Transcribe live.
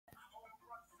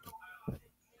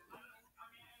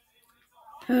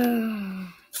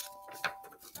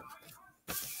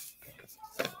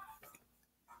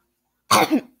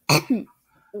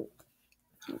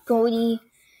Cody,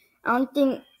 I don't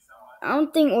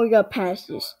think we're gonna pass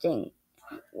this thing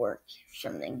work or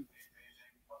something.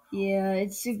 Yeah,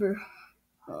 it's super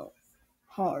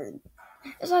hard.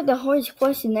 It's like the hardest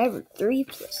question ever. 3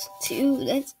 plus 2.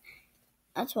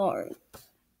 That's hard.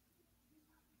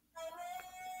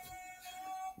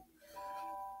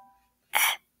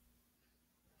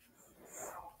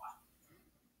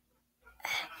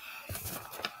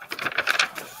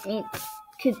 I mean,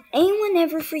 could anyone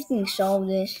ever freaking solve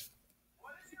this?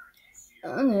 I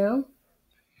don't know.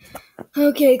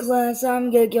 Okay, class, I'm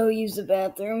gonna go use the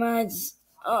bathroom.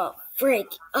 Frick.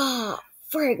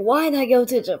 Frick, why'd I go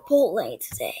to Chipotle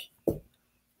today?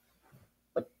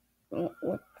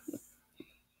 What?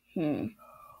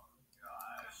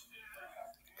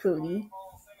 Cody.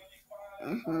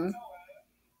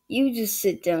 You just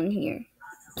sit down here.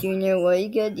 Junior, what you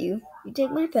gonna do? You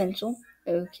take my pencil.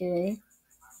 Okay.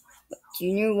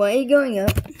 Junior, why are you going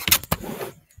up?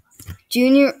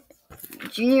 Junior,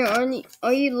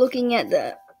 are you looking at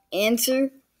the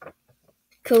answer?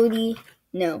 Cody,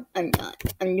 no, I'm not.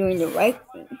 I'm doing the right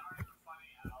thing.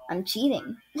 I'm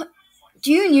cheating. What?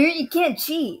 Junior, you can't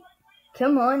cheat.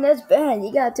 Come on, that's bad.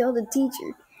 You gotta tell the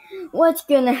teacher. What's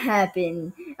gonna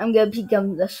happen? I'm gonna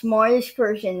become the smartest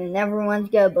person and everyone's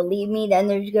gonna believe me. Then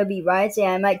there's gonna be riots and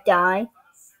I might die.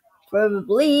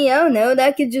 Probably, I don't know,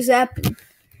 that could just happen.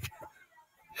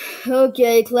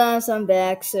 Okay, class, I'm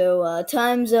back. So,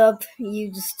 time's up. You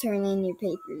just turn in your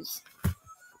papers.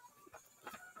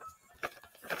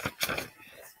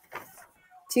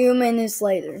 2 minutes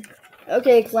later.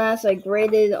 Okay, class, I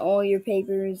graded all your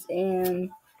papers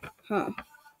and...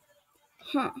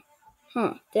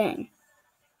 Dang.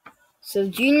 So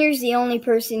Junior's the only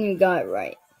person who got it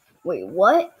right. Wait,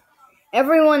 what?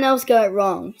 Everyone else got it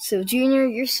wrong. So Junior,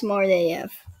 you're smart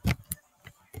AF.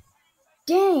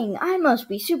 Dang, I must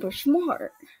be super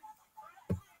smart.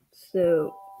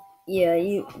 So, yeah,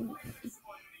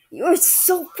 you're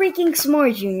so freaking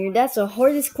smart, Junior. That's the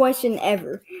hardest question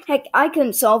ever. Heck, I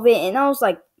couldn't solve it, and I was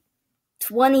like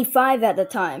 25 at the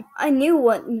time. I knew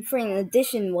what freaking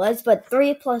addition was, but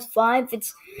 3 plus 5,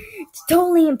 it's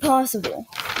totally impossible.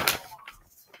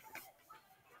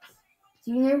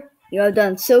 Junior, you have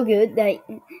done so good that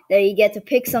you get to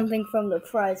pick something from the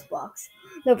prize box.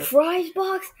 The prize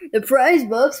box? The prize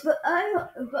box? But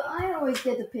I always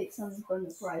get to pick something from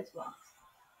the prize box.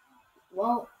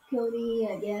 Well, Cody,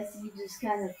 I guess you just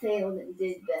kind of failed and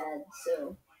did bad,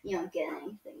 so you don't get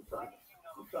anything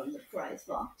from the prize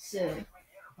box. So,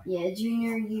 yeah,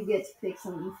 Junior, you get to pick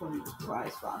something from the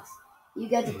prize box. You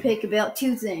get to pick about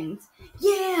 2 things.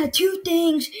 Yeah, 2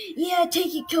 things! Yeah,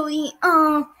 take it, Cody.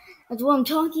 That's what I'm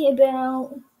talking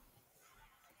about.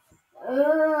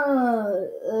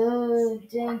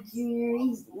 Jack Jr.,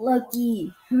 he's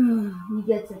lucky. He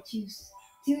gets to choose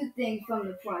 2 things from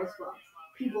the prize box.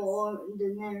 People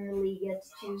ordinarily get to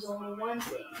choose only 1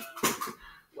 thing.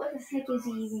 What the heck is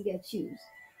he even get to choose?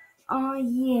 Oh,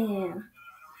 yeah.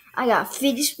 I got a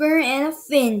fidget spinner and a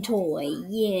fin toy.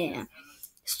 Yeah.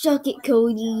 Suck it,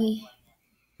 Cody.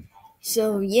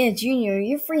 So, yeah, Junior,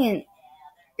 you're freaking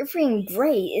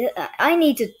great. I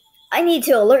need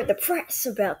to alert the press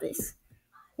about this.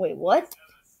 Wait, what?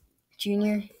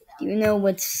 Junior, do you know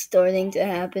what's starting to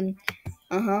happen?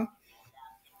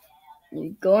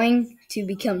 You're going to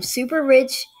become super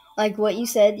rich, like what you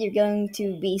said. You're going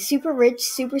to be super rich,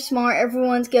 super smart.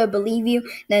 Everyone's gonna believe you.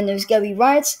 Then there's gonna be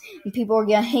riots, and people are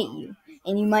gonna hate you,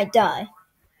 and you might die.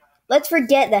 Let's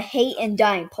forget the hate and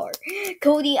dying part.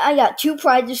 Cody, I got 2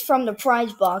 prizes from the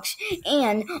prize box,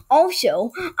 and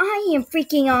also, I am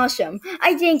freaking awesome.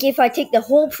 I think if I take the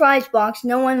whole prize box,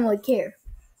 no one would care.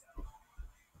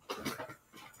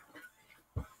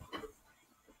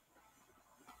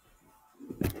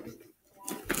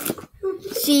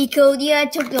 See, Cody, I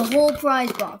took the whole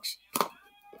prize box.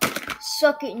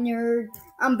 Suck it, nerd.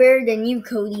 I'm better than you,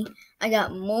 Cody. I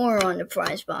got more on the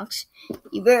prize box.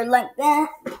 You better like that.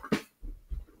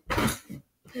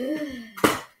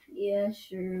 Yeah,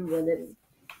 sure, whatever.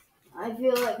 I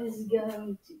feel like this is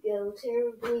going to go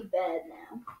terribly bad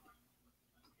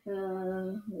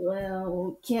now.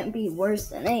 Well, can't be worse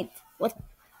than 8th. What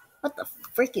the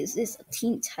frick is this? A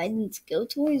Teen Titans Go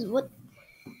Toys?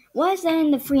 Why is that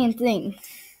in the freaking thing?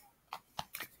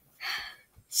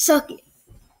 Suck it.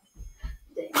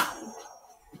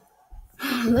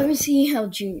 Let me see how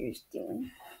Junior's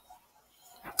doing.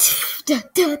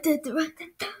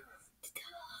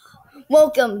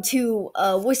 Welcome to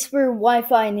Whisper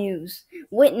Wi-Fi News.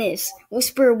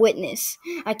 Whisper Witness.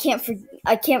 I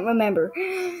can't remember.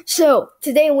 So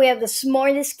today we have the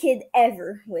smartest kid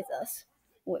ever with us.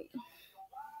 Wait.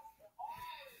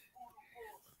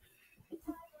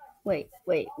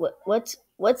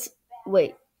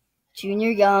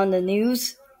 Junior got on the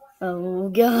news? Oh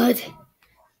God.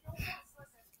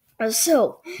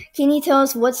 So, can you tell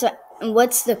us what's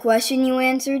the question you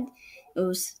answered? It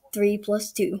was 3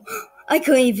 plus 2. I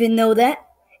couldn't even know that.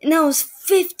 And that was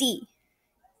 50.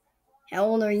 How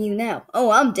old are you now?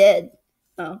 Oh, I'm dead.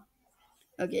 Oh,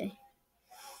 okay.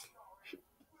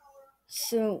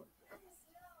 So,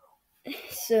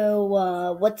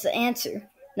 what's the answer?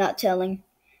 Not telling.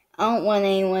 I don't want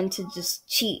anyone to just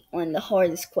cheat on the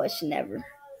hardest question ever.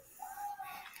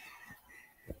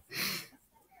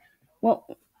 Well,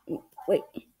 wait.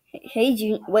 Hey,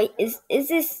 Junior. Wait, is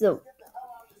this the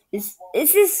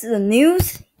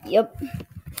news? Yep,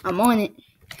 I'm on it.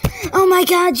 Oh my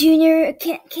God, Junior,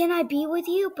 can I be with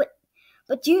you? But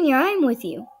Junior, I'm with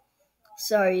you.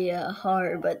 Sorry,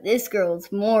 Har, but this girl's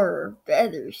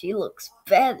better. She looks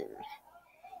better.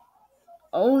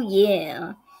 Oh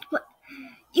yeah. What?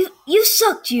 You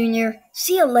suck, Junior.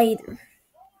 See you later.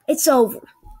 It's over.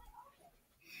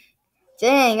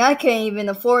 Dang, I can't even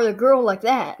afford a girl like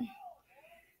that.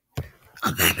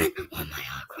 Oh, Batman, want my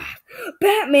autograph.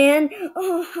 Batman!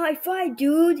 Oh, high five,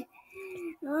 dude.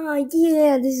 Oh,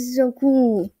 yeah, this is so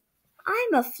cool.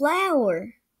 I'm a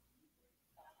flower.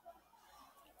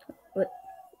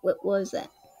 What was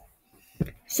that?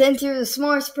 Since you're the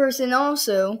smartest person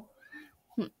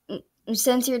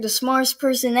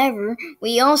ever,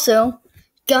 we also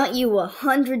got you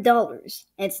 $100.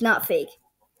 It's not fake.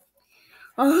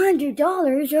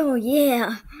 $100?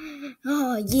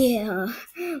 Oh yeah.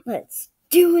 Let's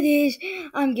do this.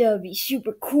 I'm gonna be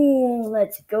super cool.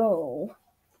 Let's go.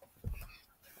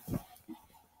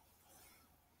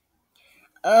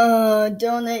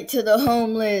 Donate to the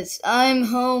homeless. I'm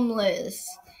homeless.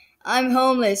 I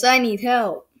need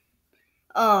help.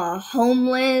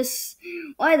 Homeless?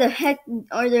 Why the heck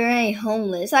are there any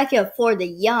homeless? I can afford the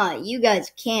yacht. You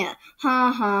guys can't.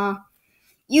 Ha ha.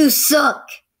 You suck.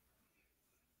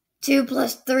 2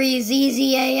 plus 3 is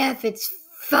easy AF. It's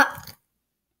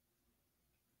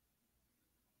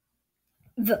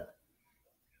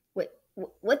Wait,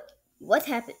 what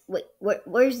happened? Wait,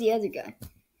 where's the other guy?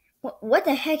 What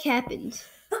the heck happened?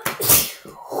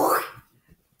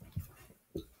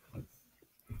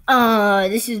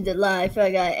 This is the life.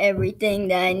 I got everything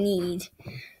that I need.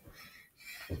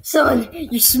 Son,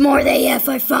 you're smart AF.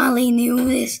 I finally knew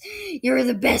this. You're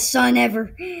the best son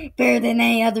ever. Better than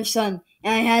any other son.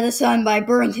 And I had a son, but I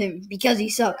burned him because he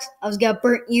sucks. I was gonna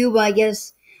burn you, but I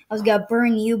guess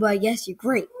you're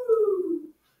great.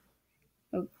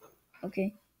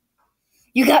 Okay.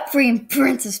 You got freaking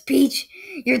Princess Peach.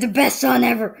 You're the best son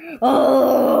ever.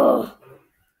 Oh.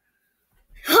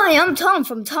 Hi, I'm Tom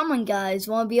from Tom and Guys.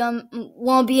 Wanna be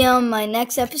on my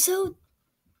next episode?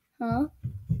 Huh?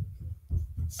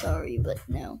 Sorry, but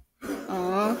no.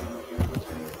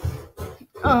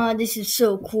 This is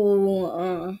so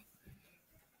cool.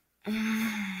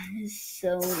 This is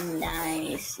so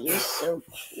nice. You're so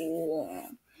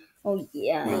cool. Oh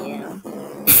yeah, I am.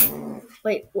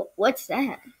 Wait, what's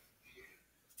that?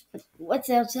 What's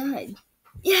outside?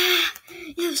 Yeah,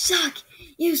 you suck,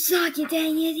 you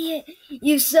dang idiot.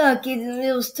 You suck,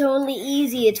 it was totally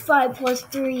easy. It's 5 plus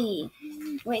 3.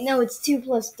 Wait, no, it's 2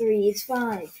 plus 3, it's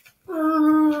 5.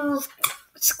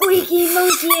 Squeaky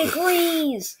Monkey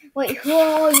agrees. Wait, who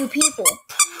are all you people?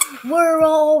 We're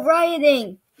all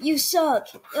rioting. You suck.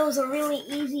 It was a really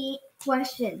easy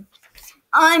question.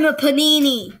 I'm a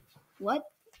panini. What?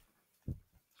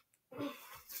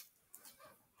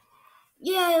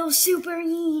 Yeah, it was super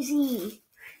easy.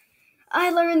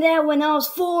 I learned that when I was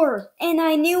 4, and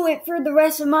I knew it for the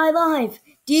rest of my life.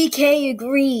 DK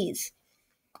agrees.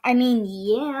 I mean,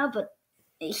 yeah, but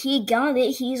he got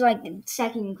it. He's like in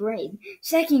 2nd grade.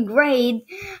 2nd grade?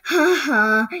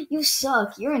 Haha, you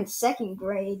suck. You're in 2nd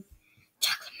grade.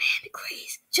 Chocolate Man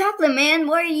agrees. Chocolate Man,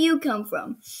 where do you come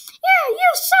from? Yeah,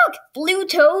 you suck. Blue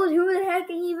Toad, who the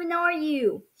heck even are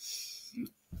you?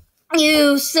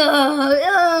 You suck.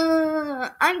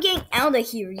 I'm getting out of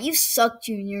here. You suck,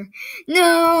 Junior.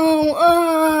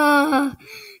 No.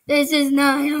 This is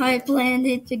not how I planned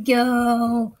it to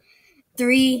go.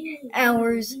 3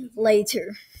 hours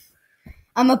later.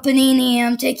 I'm a panini.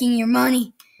 I'm taking your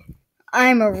money.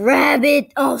 I'm a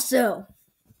rabbit also.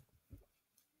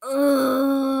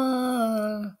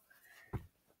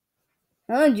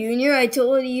 Junior, I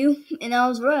told you, and I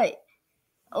was right.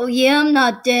 Oh, yeah, I'm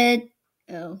not dead.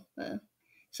 Oh,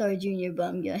 Sorry, Junior, but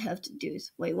I'm gonna have to do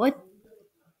this. Wait, what?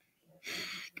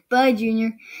 Goodbye,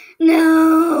 Junior.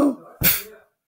 No!